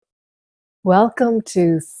Welcome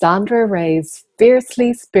to Sandra Ray's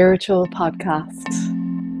Fiercely Spiritual Podcast,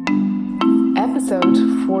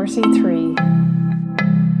 episode 43.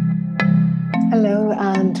 Hello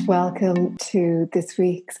and welcome to this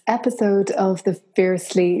week's episode of the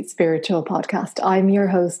Fiercely Spiritual Podcast. I'm your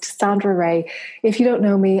host, Sandra Ray. If you don't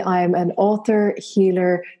know me, I'm an author,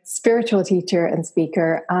 healer, spiritual teacher and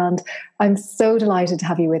speaker, and I'm so delighted to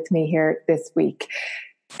have you with me here this week.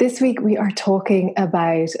 This week, we are talking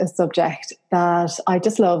about a subject that I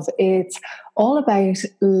just love. It's all about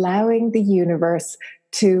allowing the universe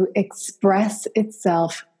to express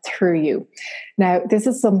itself through you. Now, this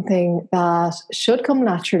is something that should come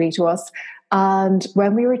naturally to us. And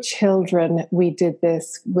when we were children, we did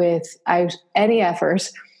this without any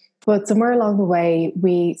effort. But somewhere along the way,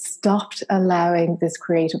 we stopped allowing this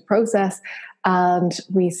creative process and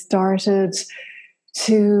we started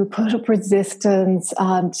to put up resistance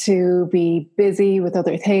and to be busy with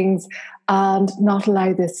other things and not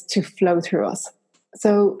allow this to flow through us.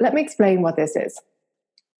 So let me explain what this is.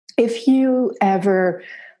 If you ever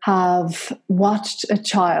have watched a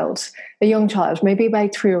young child, maybe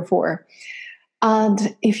about 3 or 4,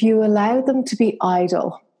 and if you allow them to be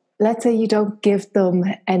idle, let's say you don't give them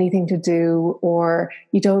anything to do or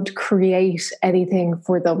you don't create anything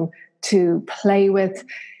for them to play with,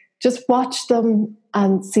 just watch them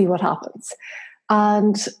and see what happens.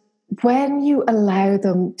 And when you allow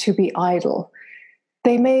them to be idle,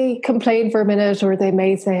 they may complain for a minute or they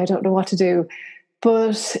may say, I don't know what to do.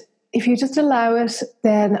 But if you just allow it,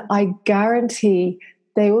 then I guarantee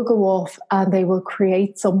they will go off and they will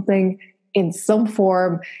create something in some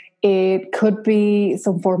form. It could be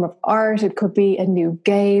some form of art. It could be a new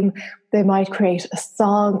game. They might create a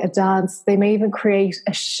song, a dance. They may even create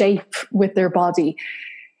a shape with their body.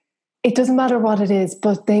 It doesn't matter what it is,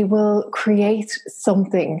 but they will create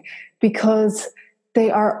something because they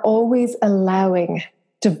are always allowing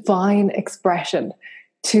divine expression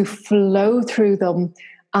to flow through them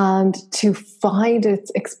and to find its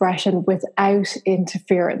expression without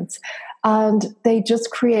interference. And they just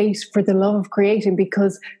create for the love of creating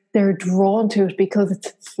because they're drawn to it, because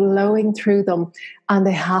it's flowing through them and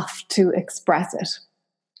they have to express it.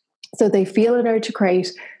 So they feel an urge to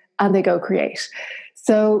create and they go create.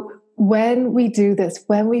 So when we do this,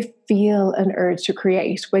 when we feel an urge to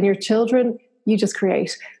create, when you're children, you just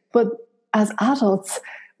create. But as adults,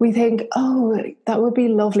 we think, oh, that would be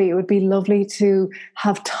lovely. It would be lovely to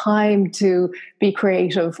have time to be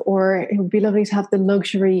creative, or it would be lovely to have the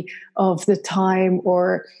luxury of the time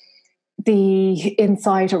or the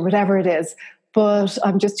insight or whatever it is. But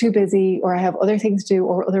I'm just too busy, or I have other things to do,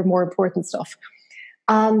 or other more important stuff.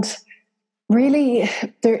 And really,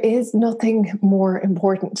 there is nothing more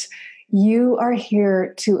important. You are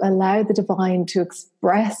here to allow the divine to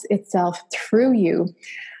express itself through you.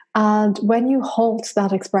 And when you halt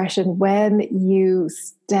that expression, when you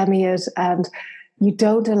stymie it and you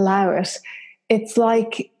don't allow it, it's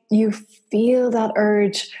like you feel that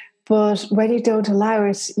urge, but when you don't allow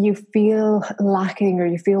it, you feel lacking or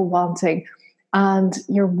you feel wanting. And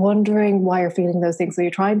you're wondering why you're feeling those things. So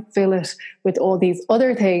you try and fill it with all these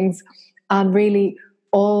other things. And really,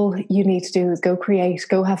 all you need to do is go create,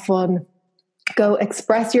 go have fun, go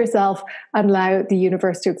express yourself and allow the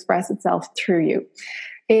universe to express itself through you.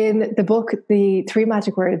 In the book, The 3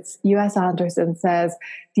 Magic Words, U.S. Anderson says,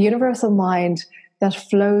 the universal mind that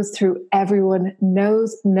flows through everyone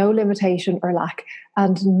knows no limitation or lack,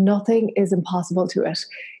 and nothing is impossible to it.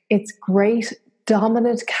 Its great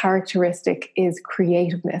dominant characteristic is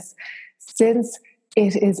creativeness. Since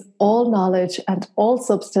it is all knowledge and all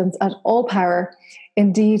substance and all power,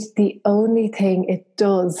 indeed, the only thing it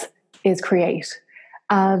does is create.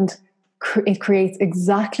 And it creates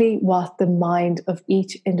exactly what the mind of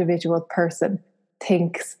each individual person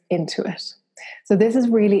thinks into it. So this is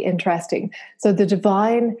really interesting. So the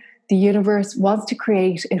divine, the universe wants to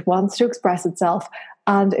create, it wants to express itself,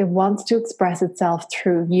 and it wants to express itself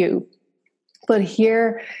through you. But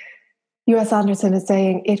here, U.S. Anderson is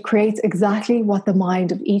saying it creates exactly what the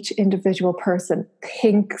mind of each individual person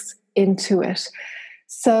thinks into it.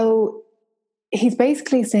 So he's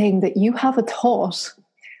basically saying that you have a thought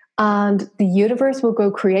and the universe will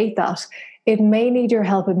go create that. It may need your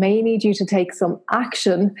help. It may need you to take some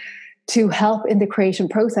action to help in the creation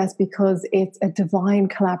process because it's a divine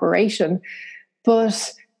collaboration.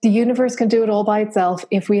 But the universe can do it all by itself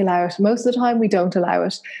if we allow it. Most of the time we don't allow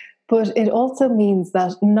it. But it also means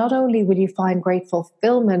that not only will you find great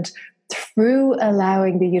fulfillment through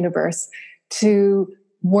allowing the universe to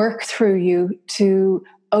work through you, to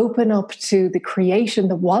open up to the creation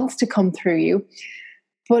that wants to come through you,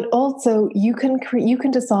 but also you can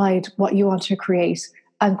decide what you want to create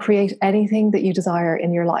and create anything that you desire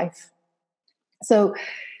in your life. So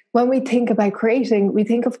when we think about creating, we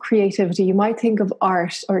think of creativity. You might think of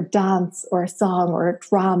art or dance or a song or a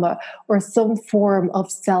drama or some form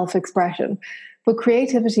of self-expression. But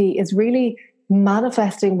creativity is really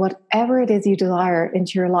manifesting whatever it is you desire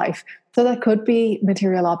into your life. So that could be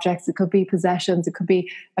material objects, it could be possessions, it could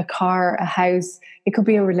be a car, a house, it could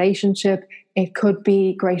be a relationship, it could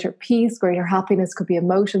be greater peace, greater happiness, it could be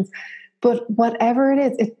emotions. But whatever it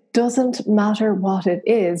is, it doesn't matter what it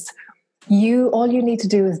is. All you need to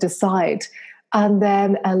do is decide and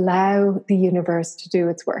then allow the universe to do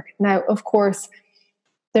its work. Now, of course,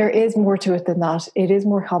 there is more to it than that. It is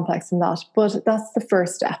more complex than that, but that's the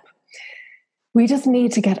first step. We just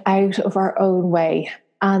need to get out of our own way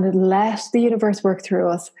and let the universe work through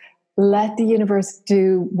us. Let the universe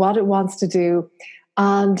do what it wants to do,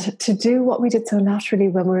 and to do what we did so naturally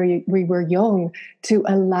when we were young, to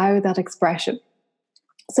allow that expression.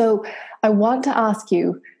 So I want to ask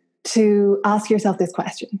you to ask yourself this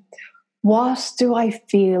question. What do I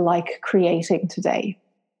feel like creating today?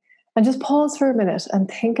 And just pause for a minute and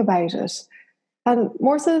think about it. And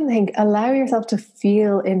more so than think, allow yourself to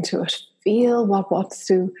feel into it. Feel what wants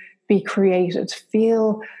to be created.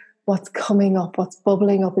 Feel what's coming up, what's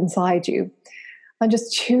bubbling up inside you. And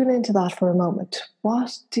just tune into that for a moment.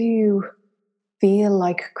 What do you feel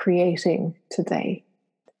like creating today?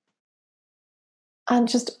 And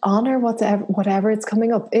just honor whatever it's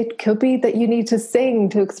coming up. It could be that you need to sing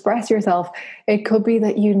to express yourself. It could be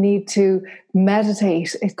that you need to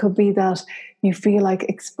meditate. It could be that you feel like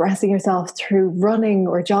expressing yourself through running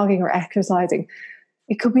or jogging or exercising.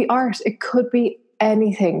 It could be art. It could be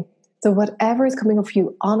anything. So whatever is coming up for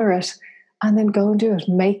you, honor it and then go and do it.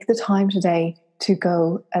 Make the time today to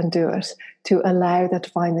go and do it, to allow that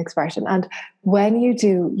divine expression. And when you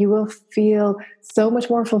do, you will feel so much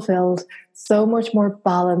more fulfilled, so much more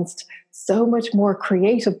balanced, so much more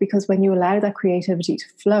creative, because when you allow that creativity to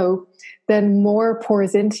flow, then more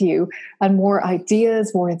pours into you and more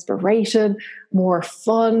ideas, more inspiration, more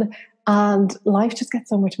fun, and life just gets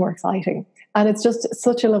so much more exciting. And it's just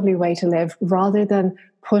such a lovely way to live, rather than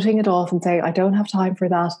putting it off and saying, I don't have time for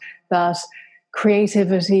that, that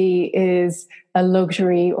creativity is a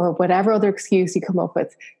luxury or whatever other excuse you come up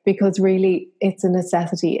with, because really it's a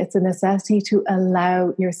necessity. It's a necessity to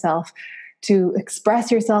allow yourself to express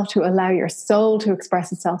yourself, to allow your soul to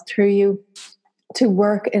express itself through you, to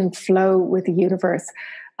work in flow with the universe,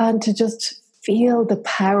 and to just feel the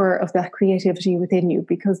power of that creativity within you,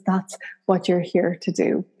 because that's what you're here to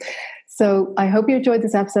do. So I hope you enjoyed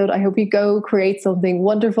this episode. I hope you go create something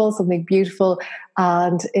wonderful, something beautiful,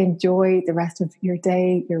 and enjoy the rest of your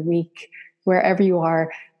day, your week, wherever you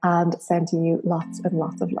are, and sending you lots and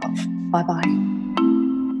lots of love. Bye-bye.